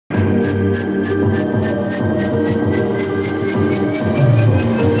Hey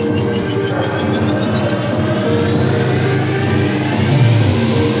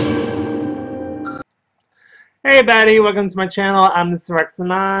everybody, welcome to my channel. I'm Mr.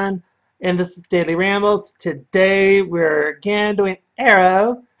 Rex9 and this is Daily Rambles. Today we're again doing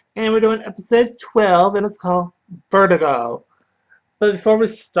Arrow and we're doing episode 12 and it's called Vertigo. But before we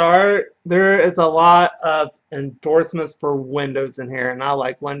start, there is a lot of endorsements for Windows in here and I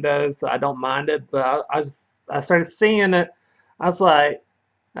like Windows so I don't mind it, but I started seeing it. I was like,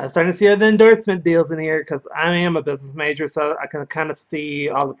 I started to see the endorsement deals in here because I am a business major so I can kind of see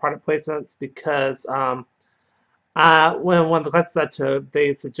all the product placements because when one of the classes I took,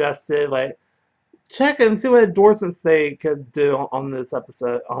 they suggested like check and see what endorsements they could do on this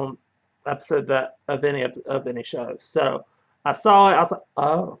episode that of any show. So I saw it. I was like,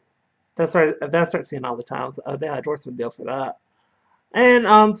 oh, that's right. Then I start seeing all the times. Oh, they had an endorsement deal for that.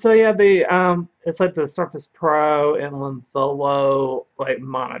 And so yeah, it's like the Surface Pro and the low like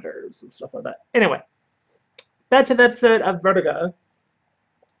monitors and stuff like that. Anyway, back to the episode of Vertigo.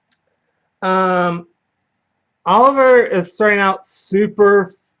 Um, Oliver is starting out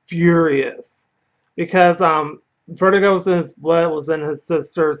super furious because Vertigo was in his blood, was in his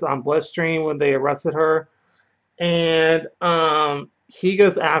sister's bloodstream when they arrested her, and he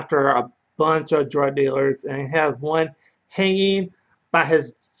goes after a bunch of drug dealers, and he has one hanging by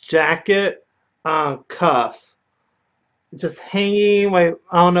his jacket cuff, just hanging like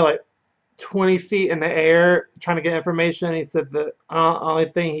I don't know, like 20 feet in the air trying to get information. He said the only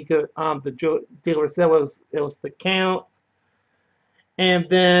thing he could, the dealer said was it was the count. And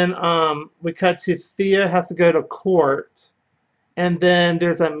then we cut to Thea has to go to court. And then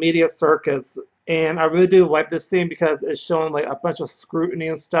there's a media circus. And I really do like this scene because it's showing like a bunch of scrutiny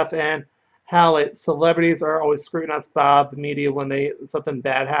and stuff and how like celebrities are always scrutinized by the media when something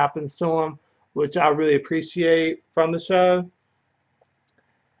bad happens to them, which I really appreciate from the show.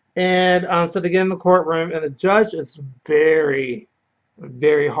 And so they get in the courtroom, and the judge is very,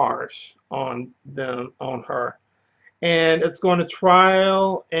 very harsh on her. And it's going to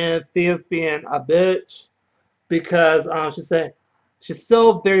trial, and Thea's being a bitch because she's saying she's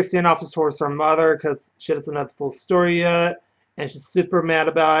still very standoffish towards her mother because she doesn't know the full story yet, and she's super mad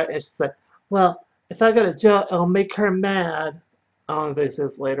about it. And she's like, "Well, if I go to jail, it'll make her mad." I don't know if they say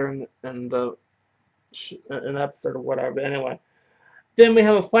this later in the episode or whatever. But anyway. Then we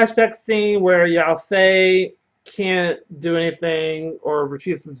have a flashback scene where Yao Fei can't do anything or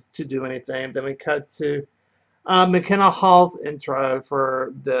refuses to do anything. Then we cut to McKenna Hall's intro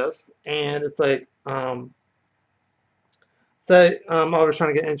for this, and it's like I was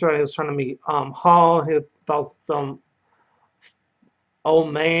trying to get intro. He was trying to meet Hall. He thought some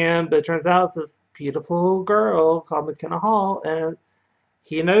old man, but it turns out it's this beautiful girl called McKenna Hall, and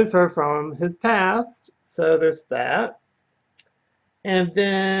he knows her from his past. So there's that. And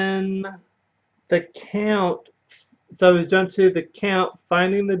then the count, so we jump to the count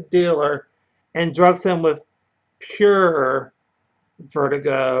finding the dealer and drugs him with pure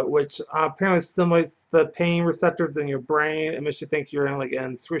vertigo, which apparently stimulates the pain receptors in your brain. It makes you think you're in like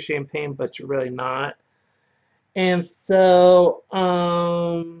in excruciating pain, but you're really not. And so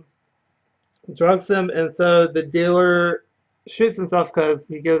drugs him, and so the dealer shoots himself because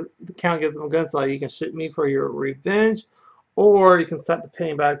the count gives him a gun, so like, you can shoot me for your revenge. Or you can stop the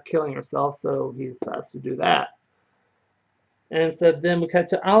pain by killing yourself, so he decides to do that. And so then we cut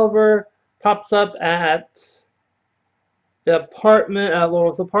to Oliver, pops up at the apartment, at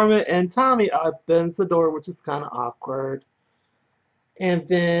Laurel's apartment, and Tommy opens the door, which is kind of awkward. And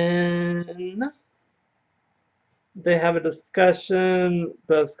then they have a discussion,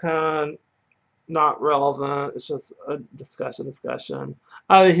 but it's kind of not relevant. It's just a discussion. He's trying to,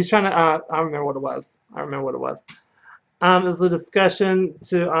 I remember what it was. It was a discussion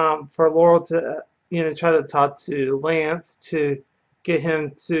for Laurel to try to talk to Lance to get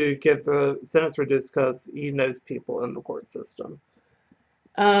him to get the sentence reduced because he knows people in the court system.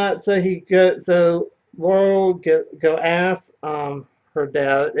 So Laurel go ask her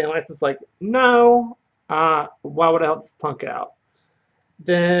dad, and Lance is like, no, why would I help this punk out?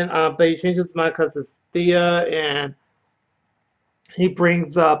 Then but he changes his mind because it's Thea, and she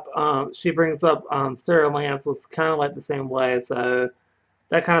brings up Sarah Lance was kind of like the same way, so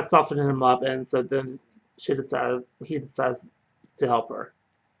that kind of softened him up, and so then he decides to help her.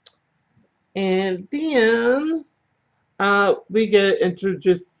 And then we get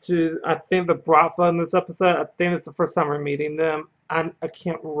introduced to, I think, the Bratva in this episode. I think it's the first time we're meeting them. I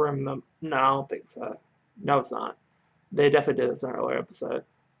can't remember. No, I don't think so. No, it's not. They definitely did this in an earlier episode.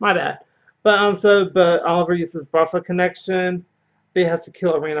 My bad. But Oliver uses Bratva connection. They has to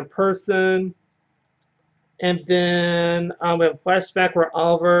kill a random person. And then we have a flashback where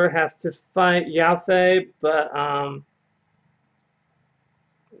Oliver has to fight Yafe, but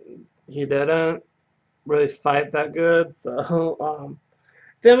he didn't really fight that good. So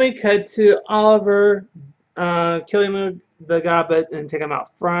then we cut to Oliver killing the guy, but and take him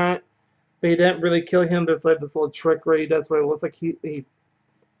out front. But he didn't really kill him. There's like this little trick where he does where it looks like he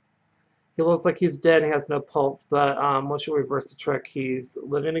looks like he's dead and he has no pulse. But once you reverse the trick, he's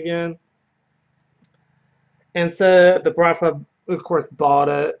living again. And so the Bratva, of course, bought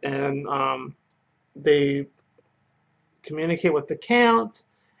it, and they communicate with the Count,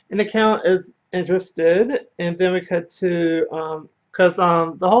 and the Count is interested. And then we cut to because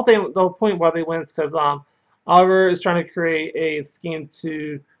the whole thing, the whole point why they win is because Oliver is trying to create a scheme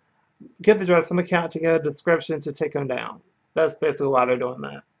to get the drugs from the Count to get a description to take him down. That's basically why they're doing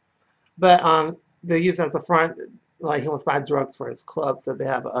that. But they use it as a front, like he wants to buy drugs for his club, so they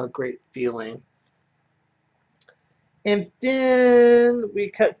have a great feeling. And then we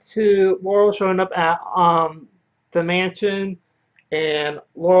cut to Laurel showing up at the mansion, and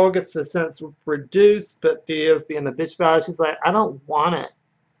Laurel gets the sentence reduced, but Thea's being a bitch about it. She's like, I don't want it.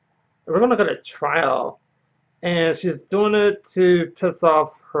 We're going to go to trial. And she's doing it to piss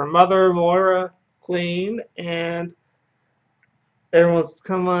off her mother, Moira, Queen, and everyone's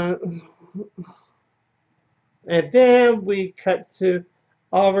coming. And then we cut to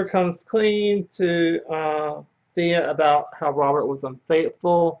Oliver comes clean to Thea about how Robert was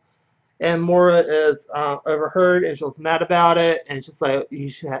unfaithful. And Moira is overheard and she's mad about it. And she's like,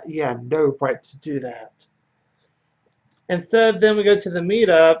 you had no right to do that. And so then we go to the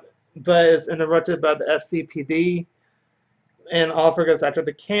meetup, but it's interrupted by the SCPD. And Oliver goes after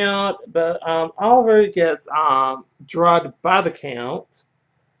the Count. But Oliver gets drugged by the Count.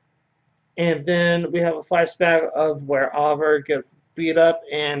 And then we have a flashback of where Oliver gets beat up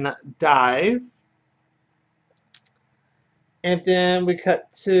and dies. And then we cut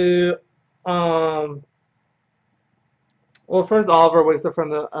to, well, first Oliver wakes up from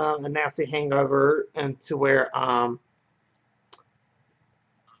the a nasty hangover, and to where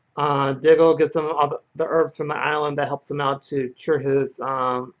Diggle gets him all the herbs from the island that helps him out to cure his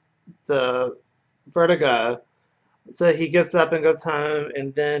the vertigo. So he gets up and goes home,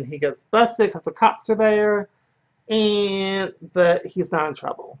 and then he gets busted because the cops are there, but he's not in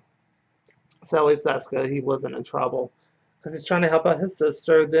trouble. So at least that's good. He wasn't in trouble because he's trying to help out his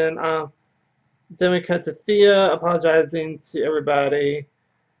sister. Then we cut to Thea apologizing to everybody,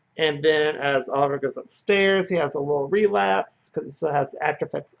 and then as Oliver goes upstairs, he has a little relapse because he still has the after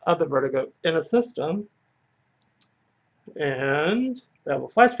effects of the vertigo in his system. And we have a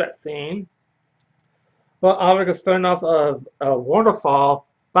flashback scene. Well, Oliver gets thrown off of a waterfall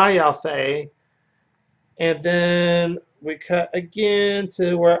by Yafe, and then we cut again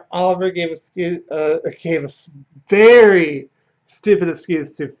to where Oliver gave a very stupid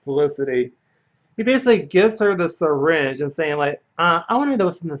excuse to Felicity. He basically gives her the syringe and saying like, I want to know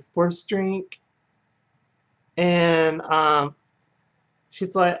what's in the sports drink. And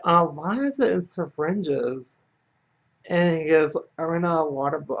she's like, why is it in syringes? And he goes, I ran out of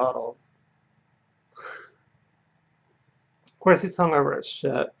water bottles. Of course, he's hungover as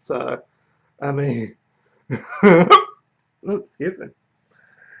shit, so, I mean, excuse me.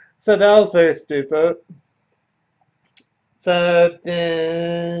 So that was very stupid. So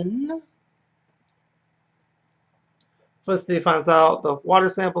then Felicity finds out the water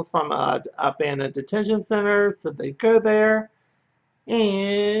samples from a abandoned detention center, so they go there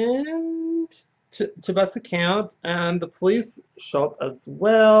and to bust the Count, and the police show up as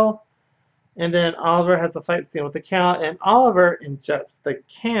well. And then Oliver has a fight scene with the Count, and Oliver injects the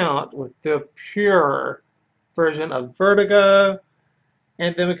Count with the pure version of Vertigo.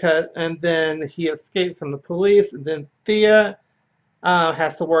 And then he escapes from the police, and then Thea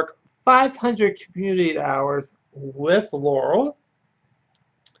has to work 500 community hours with Laurel.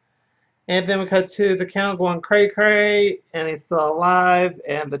 And then we cut to the Count going cray-cray, and he's still alive,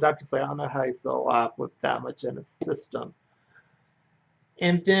 and the doctor's like, I don't know how he's still alive with that much in his system.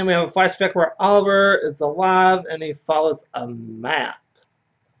 And then we have a flashback where Oliver is alive and he follows a map.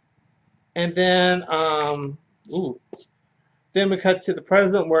 And then, then we cut to the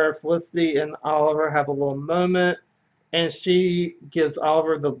present where Felicity and Oliver have a little moment. And she gives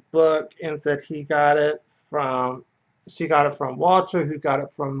Oliver the book and said she got it from Walter, who got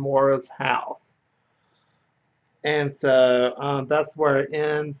it from Moira's house. And so that's where it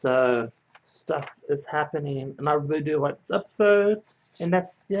ends. Stuff is happening. And I really do like this episode. And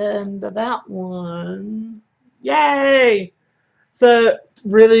that's the end of that one. Yay! So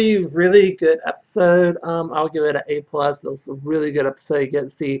really, really good episode. I'll give it an A plus. It was a really good episode. You get to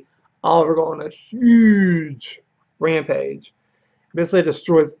see Oliver go on a huge rampage. Basically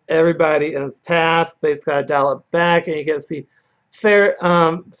destroys everybody in his path, but he's got to dial it back, and you get to see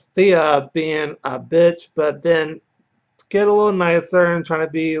Thea being a bitch, but then get a little nicer and trying to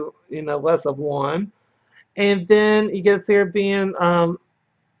be, less of one. And then you get to see her being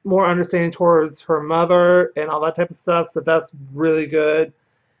more understanding towards her mother and all that type of stuff. So that's really good.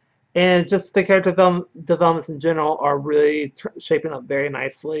 And just the character developments in general are really shaping up very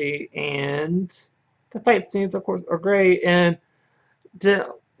nicely. And the fight scenes, of course, are great. And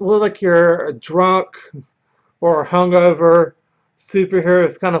to look like you're a drunk or hungover superhero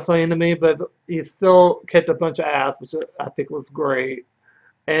is kind of funny to me, but he still kicked a bunch of ass, which I think was great.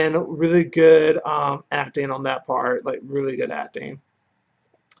 And really good acting on that part, like really good acting.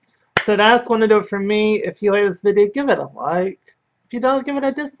 So that's going to do it for me. If you like this video, give it a like. If you don't, give it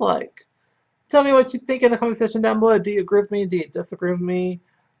a dislike. Tell me what you think in the comment section down below. Do you agree with me? Do you disagree with me?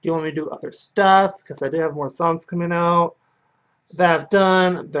 Do you want me to do other stuff? Because I do have more songs coming out that I've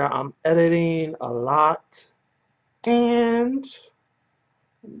done. That I'm editing a lot. And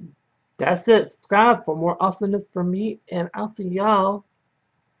that's it. Subscribe for more awesomeness from me. And I'll see y'all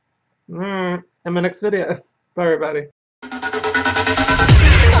in my next video. Bye, everybody.